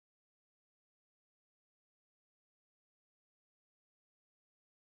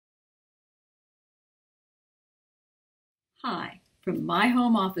Hi, from my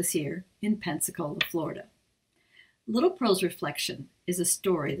home office here in Pensacola, Florida. Little Pearl's Reflection is a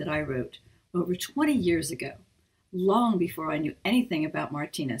story that I wrote over 20 years ago, long before I knew anything about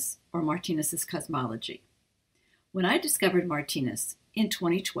Martinus or Martinus's cosmology. When I discovered Martinus in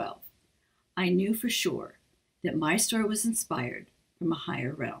 2012, I knew for sure that my story was inspired from a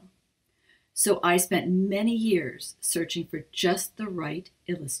higher realm. So I spent many years searching for just the right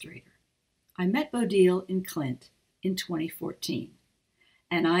illustrator. I met Bodil in Klint in 2014,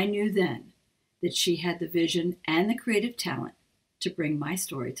 and I knew then that she had the vision and the creative talent to bring my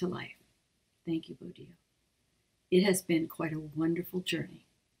story to life. Thank you, Bodil. It has been quite a wonderful journey.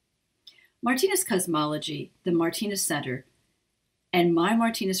 Martinus cosmology, the Martinus Centre, and my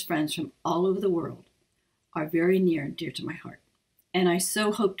Martinus friends from all over the world are very near and dear to my heart, and I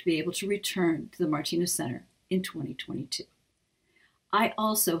so hope to be able to return to the Martinus Centre in 2022. I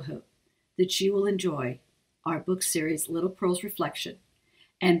also hope that you will enjoy our book series, Little Pearl's Reflection,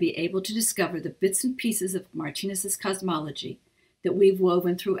 and be able to discover the bits and pieces of Martinus's cosmology that we've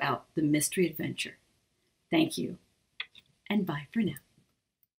woven throughout the mystery adventure. Thank you, and bye for now.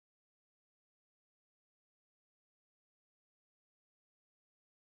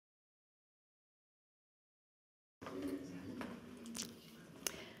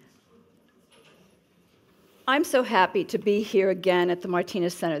 I'm so happy to be here again at the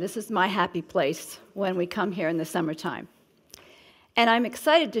Martinus Centre. This is my happy place when we come here in the summertime. And I'm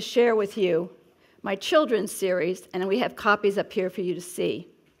excited to share with you my children's series, and we have copies up here for you to see,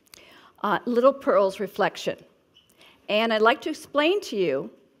 Little Pearl's Reflection. And I'd like to explain to you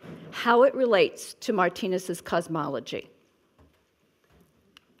how it relates to Martinus's cosmology.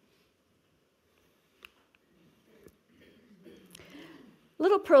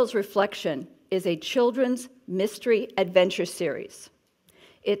 Little Pearl's Reflection is a children's mystery adventure series.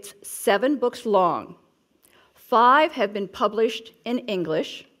 It's 7 books long. 5 have been published in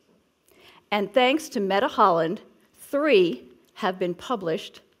English, and thanks to Meta Holland, 3 have been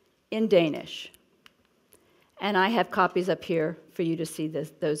published in Danish. And I have copies up here for you to see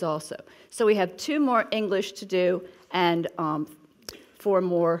those also. So we have 2 more English to do and 4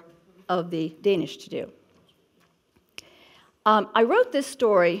 more of the Danish to do. I wrote this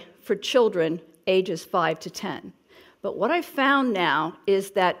story for children ages 5 to 10, but what I found now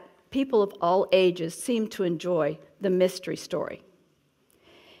is that people of all ages seem to enjoy the mystery story.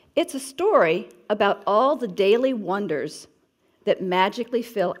 It's a story about all the daily wonders that magically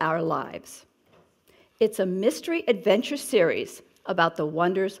fill our lives. It's a mystery adventure series about the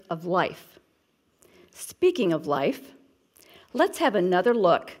wonders of life. Speaking of life, let's have another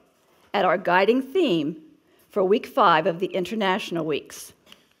look at our guiding theme for week 5 of the International Weeks.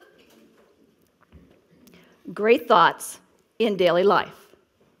 Great thoughts in daily life.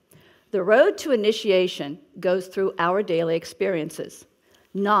 The road to initiation goes through our daily experiences,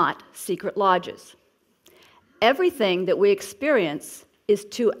 not secret lodges. Everything that we experience is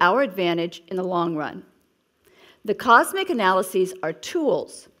to our advantage in the long run. The cosmic analyses are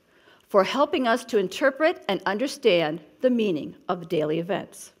tools for helping us to interpret and understand the meaning of daily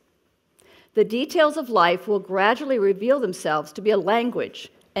events. The details of life will gradually reveal themselves to be a language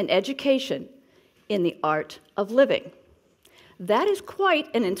and education in the art of living. That is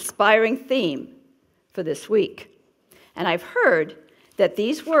quite an inspiring theme for this week. And I've heard that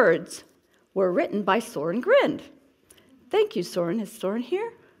these words were written by Soren Grind. Thank you, Soren. Is Soren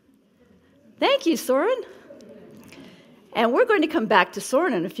here? Thank you, Soren. And we're going to come back to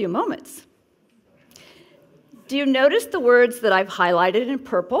Soren in a few moments. Do you notice the words that I've highlighted in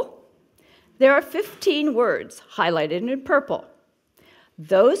purple? There are 15 words highlighted in purple.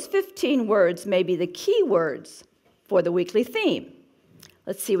 Those 15 words may be the key words for the weekly theme.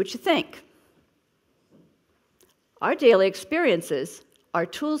 Let's see what you think. Our daily experiences are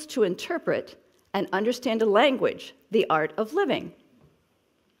tools to interpret and understand a language, the art of living.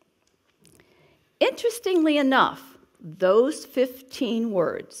 Interestingly enough, those 15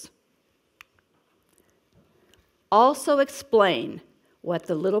 words also explain what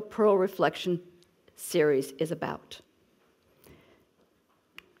the Little Pearl Reflection series is about.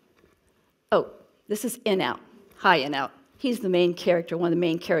 Oh, this is In-Out. Hi, In-Out. He's the main character, one of the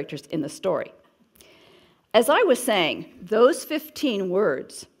main characters in the story. As I was saying, those 15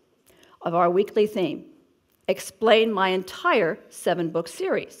 words of our weekly theme explain my entire 7-book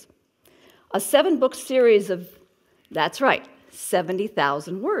series. A 7-book series of, that's right,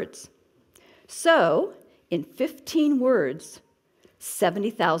 70,000 words. So, in 15 words,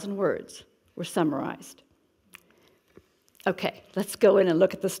 70,000 words were summarized. Okay, let's go in and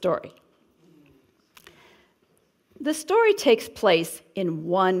look at the story. The story takes place in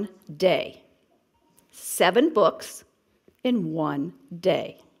one day. 7 books in one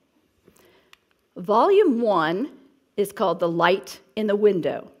day. Volume 1 is called The Light in the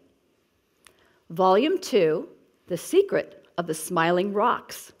Window. Volume 2, The Secret of the Smiling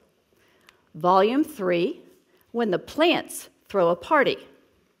Rocks. Volume 3, When the Plants Throw a Party.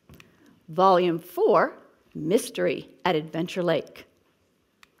 Volume 4, Mystery at Adventure Lake.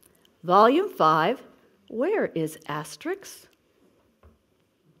 Volume 5, Where is Asterix?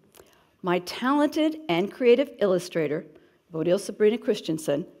 My talented and creative illustrator, Bodil Sabrina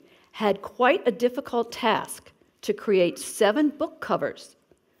Christensen, had quite a difficult task to create 7 book covers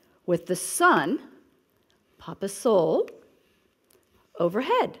with the sun, Papa Soul,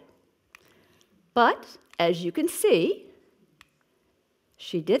 overhead. But, as you can see,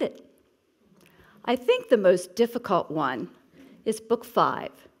 she did it. I think the most difficult one is book 5,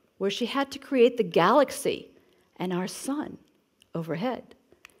 where she had to create the galaxy and our sun overhead.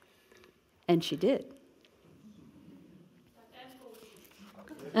 And she did.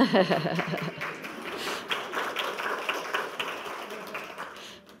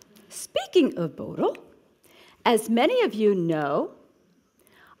 Speaking of Bodil, as many of you know,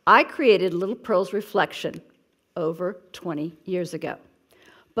 I created Little Pearl's Reflection over 20 years ago,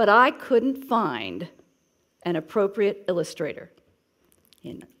 but I couldn't find an appropriate illustrator.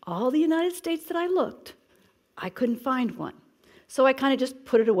 In all the United States that I looked, I couldn't find one, so I kind of just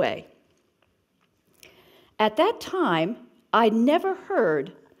put it away. At that time, I'd never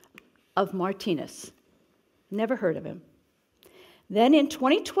heard of Martinus, never heard of him. Then in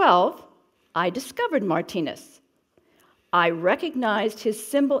 2012, I discovered Martinus. I recognized his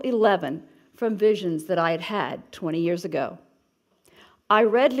symbol 11 from visions that I had had 20 years ago. I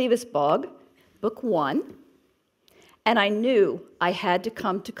read Liebesbog, book 1, and I knew I had to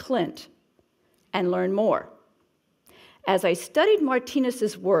come to Klint and learn more. As I studied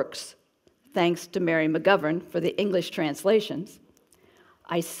Martinus's works, thanks to Mary McGovern for the English translations,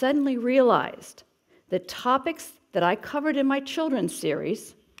 I suddenly realized that topics that I covered in my children's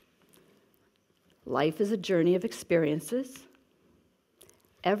series, life is a journey of experiences,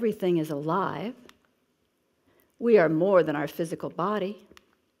 everything is alive, we are more than our physical body,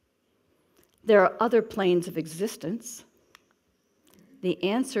 there are other planes of existence, the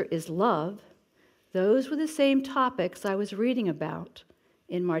answer is love, those were the same topics I was reading about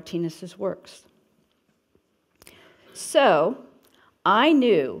in Martinus's works. So, I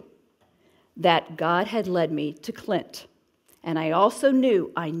knew that God had led me to Klint, and I also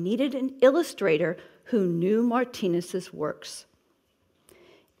knew I needed an illustrator who knew Martinus's works.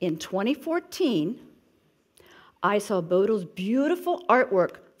 In 2014, I saw Bodil's beautiful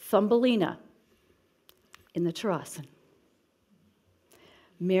artwork, Thumbelina, in the Terrassen.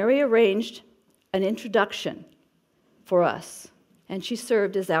 Mary arranged an introduction for us, and she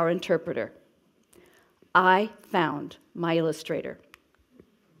served as our interpreter. I found my illustrator.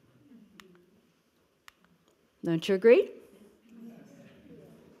 Don't you agree?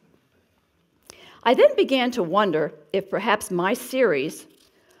 I then began to wonder if perhaps my series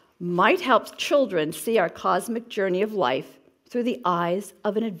might help children see our cosmic journey of life through the eyes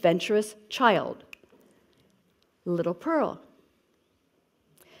of an adventurous child, Little Pearl.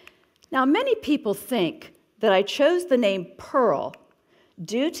 Now, many people think that I chose the name Pearl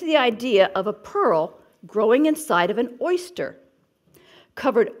due to the idea of a pearl growing inside of an oyster,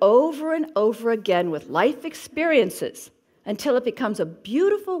 covered over and over again with life experiences until it becomes a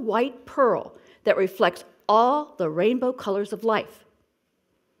beautiful white pearl that reflects all the rainbow colors of life.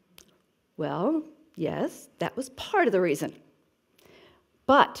 Well, yes, that was part of the reason.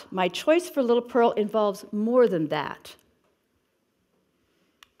 But my choice for Little Pearl involves more than that.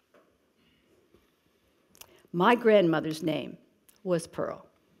 My grandmother's name was Pearl,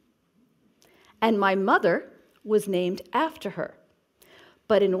 and my mother was named after her.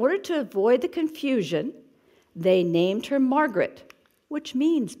 But in order to avoid the confusion, they named her Margaret, which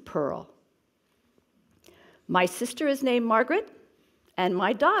means pearl. My sister is named Margaret, and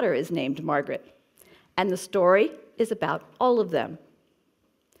my daughter is named Margaret, and the story is about all of them.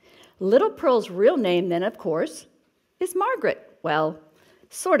 Little Pearl's real name, then, of course, is Margaret. Well,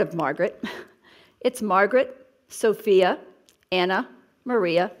 sort of Margaret. It's Margaret Sophia Anna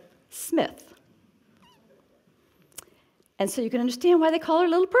Maria Smith. And so you can understand why they call her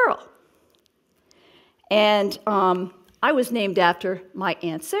Little Pearl. And I was named after my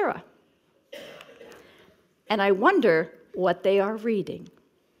Aunt Sarah. And I wonder what they are reading.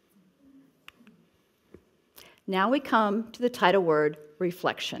 Now we come to the title word,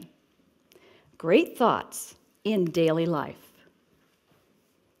 reflection. Great thoughts in daily life.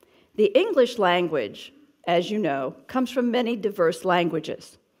 The English language, as you know, comes from many diverse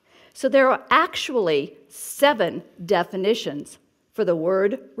languages. So there are actually 7 definitions for the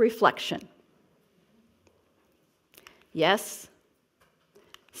word reflection. Yes,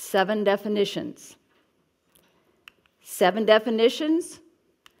 7 definitions. 7 definitions,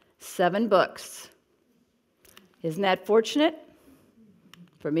 7 books. Isn't that fortunate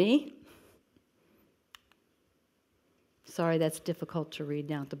for me? Sorry, that's difficult to read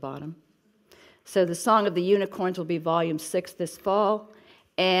down at the bottom. So the Song of the Unicorns will be volume 6 this fall,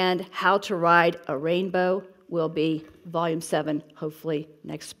 and How to Ride a Rainbow will be volume 7, hopefully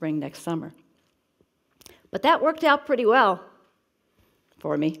next spring, next summer. But that worked out pretty well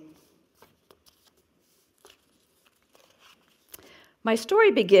for me. My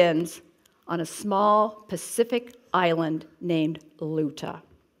story begins on a small Pacific island named Luta.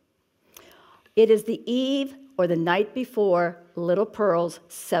 It is the eve or the night before Little Pearl's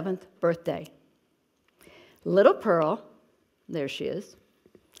 7th birthday. Little Pearl, there she is,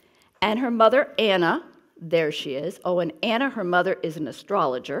 and her mother Anna, there she is. Oh, and Anna, her mother, is an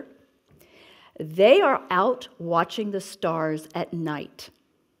astrologer. They are out watching the stars at night.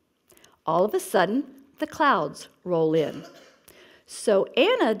 All of a sudden, the clouds roll in. So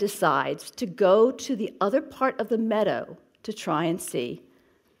Anna decides to go to the other part of the meadow to try and see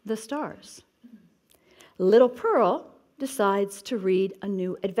the stars. Little Pearl decides to read a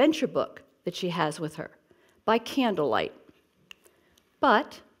new adventure book that she has with her by candlelight.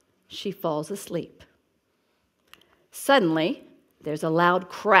 But she falls asleep. Suddenly, there's a loud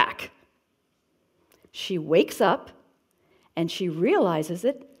crack. She wakes up and she realizes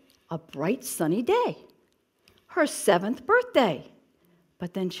it a bright sunny day, her 7th birthday.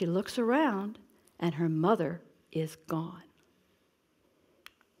 But then she looks around and her mother is gone.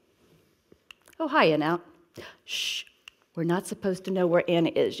 Oh, hi, Anna. Shh, we're not supposed to know where Anna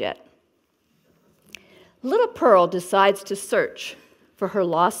is yet. Little Pearl decides to search for her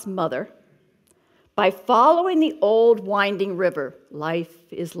lost mother by following the old winding river.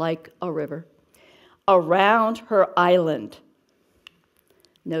 Life is like a river. Around her island.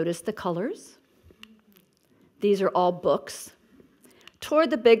 Notice the colors. These are all books. Toward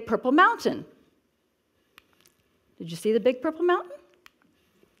the big purple mountain. Did you see the big purple mountain?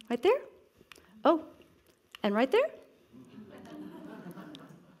 Right there? Oh, and right there?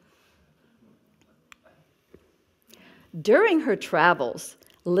 During her travels,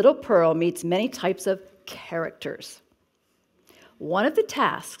 Little Pearl meets many types of characters. One of the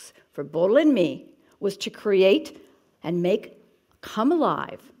tasks for Bodil and me was to create and make come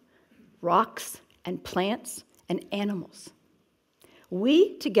alive rocks and plants and animals.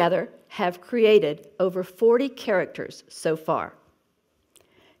 We together have created over 40 characters so far.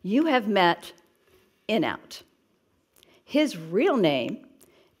 You have met In-Out. His real name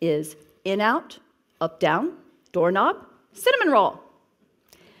is In-Out, Up-Down, Doorknob, Cinnamon Roll.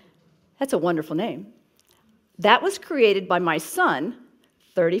 That's a wonderful name. That was created by my son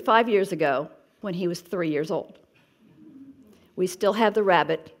 35 years ago when he was 3 years old. We still have the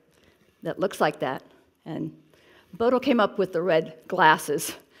rabbit that looks like that, and Bodil came up with the red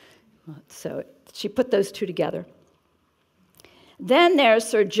glasses, so she put those 2 together. Then there's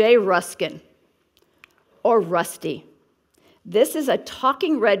Sir J. Ruskin, or Rusty. This is a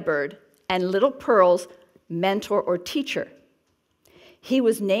talking redbird and Little Pearl's mentor or teacher. He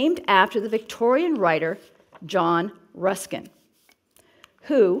was named after the Victorian writer John Ruskin,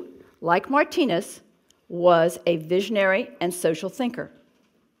 who, like Martinus, was a visionary and social thinker.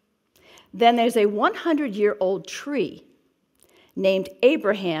 Then there's a 100-year-old tree named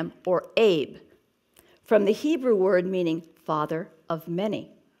Abraham or Abe, from the Hebrew word meaning father of many.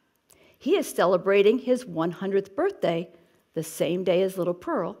 He is celebrating his 100th birthday the same day as Little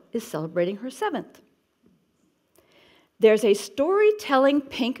Pearl is celebrating her 7th. There's a storytelling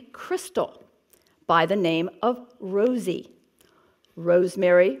pink crystal by the name of Rosie,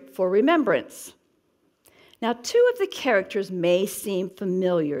 rosemary for remembrance. Now, 2 of the characters may seem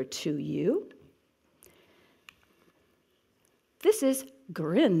familiar to you. This is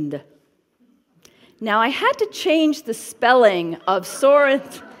Grind. Now, I had to change the spelling of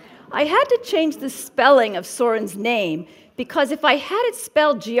Soren's name because if I had it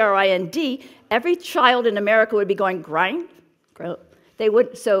spelled G-R-I-N-D, every child in America would be going, grind? They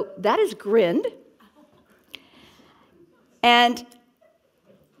would, so that is Grind. And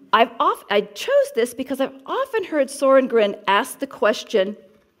I chose this because I've often heard Soren Grind ask the question,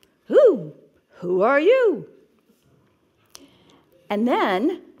 who are you? And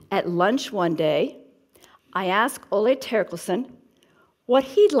then at lunch one day, I asked Ole Terkelsen what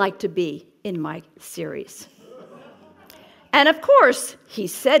he'd like to be in my series. And of course, he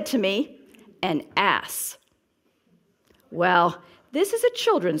said to me, an ass. Well, this is a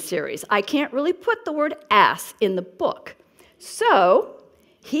children's series. I can't really put the word ass in the book. So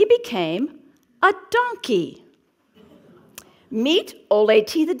he became a donkey. Meet Old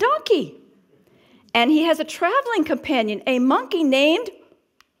A.T. the donkey. And he has a traveling companion, a monkey named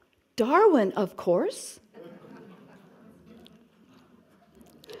Darwin, of course.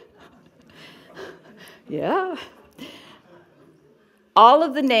 Yeah. All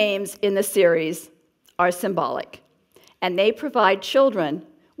of the names in the series are symbolic, and they provide children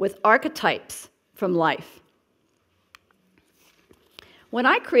with archetypes from life. When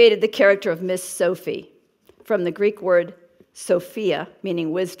I created the character of Miss Sophie, from the Greek word Sophia,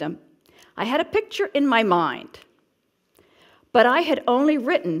 meaning wisdom, I had a picture in my mind, but I had only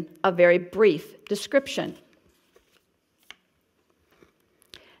written a very brief description.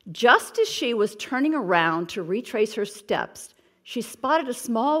 Just as she was turning around to retrace her steps, she spotted a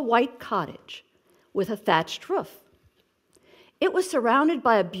small white cottage with a thatched roof. It was surrounded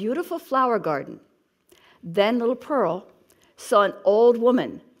by a beautiful flower garden. Then little Pearl saw an old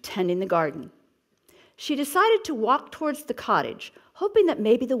woman tending the garden. She decided to walk towards the cottage, hoping that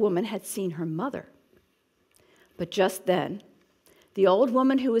maybe the woman had seen her mother. But just then, the old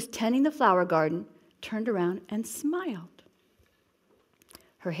woman who was tending the flower garden turned around and smiled.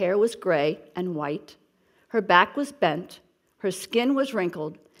 Her hair was gray and white, her back was bent, her skin was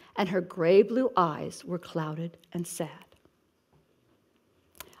wrinkled, and her gray-blue eyes were clouded and sad.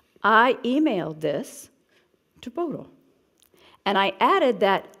 I emailed this to Bodil, and I added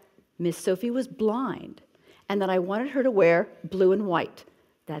that Miss Sophie was blind and that I wanted her to wear blue and white.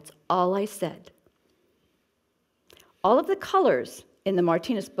 That's all I said. All of the colors in the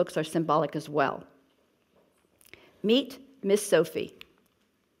Martinus books are symbolic as well. Meet Miss Sophie.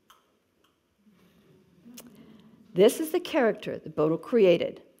 This is the character that Bodil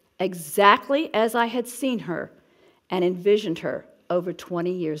created, exactly as I had seen her and envisioned her over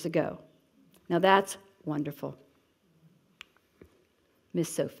 20 years ago. Now that's wonderful.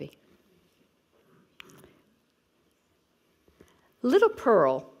 Miss Sophie. Little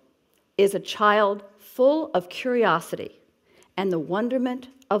Pearl is a child full of curiosity and the wonderment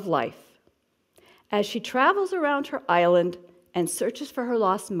of life. As she travels around her island and searches for her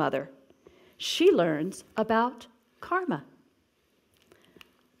lost mother, she learns about karma,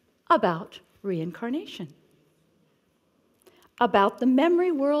 about reincarnation, about the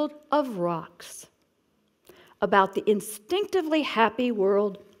memory world of rocks, about the instinctively happy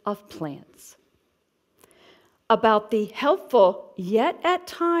world of plants, about the helpful yet at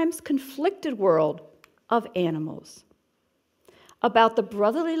times conflicted world of animals, about the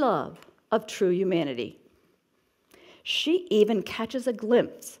brotherly love of true humanity. She even catches a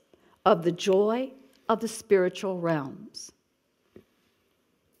glimpse of the joy of the spiritual realms.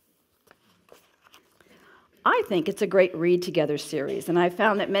 I think it's a great read together series, and I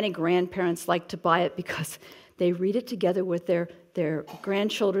found that many grandparents like to buy it because they read it together with their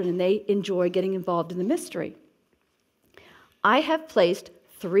grandchildren and they enjoy getting involved in the mystery. I have placed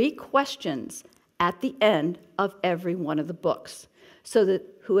 3 questions at the end of every one of the books so that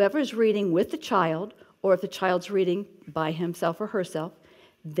whoever's reading with the child, or if the child's reading by himself or herself,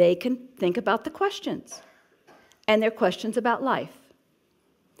 they can think about the questions, and they're questions about life.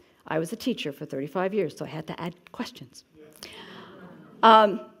 I was a teacher for 35 years, so I had to add questions.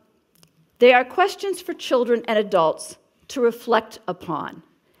 They are questions for children and adults to reflect upon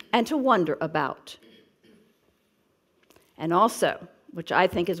and to wonder about. And also, which I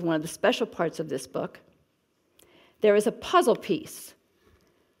think is one of the special parts of this book, there is a puzzle piece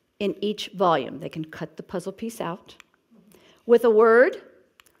in each volume. They can cut the puzzle piece out with a word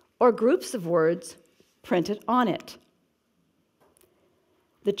or groups of words printed on it.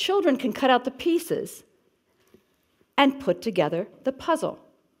 The children can cut out the pieces and put together the puzzle.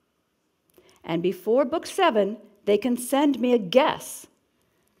 And before book 7, they can send me a guess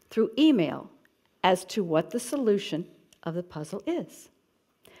through email as to what the solution of the puzzle is.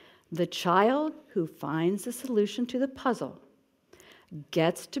 The child who finds the solution to the puzzle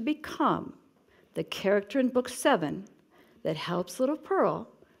gets to become the character in book 7 that helps little Pearl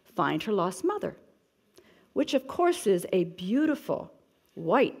find her lost mother, which of course is a beautiful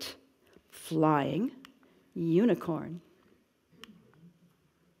white flying unicorn.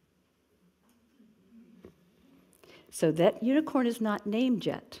 So that unicorn is not named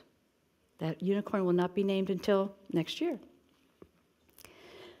yet. That unicorn will not be named until next year.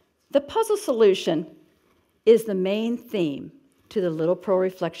 The puzzle solution is the main theme to the Little Pearl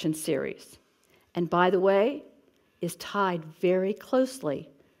Reflection series, and by the way, is tied very closely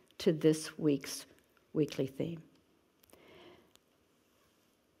to this week's weekly theme.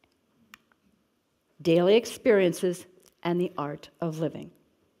 Daily experiences and the art of living.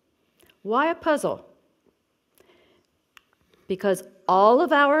 Why a puzzle? Because all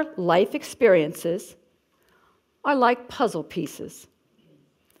of our life experiences are like puzzle pieces,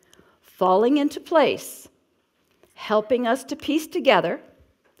 falling into place, helping us to piece together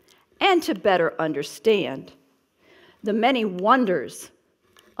and to better understand the many wonders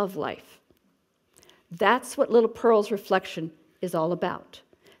of life. That's what little Pearl's reflection is all about.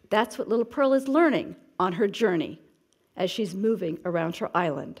 That's what little Pearl is learning on her journey as she's moving around her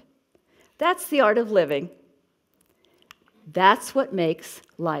island. That's the art of living. That's what makes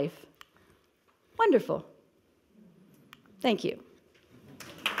life wonderful. Thank you.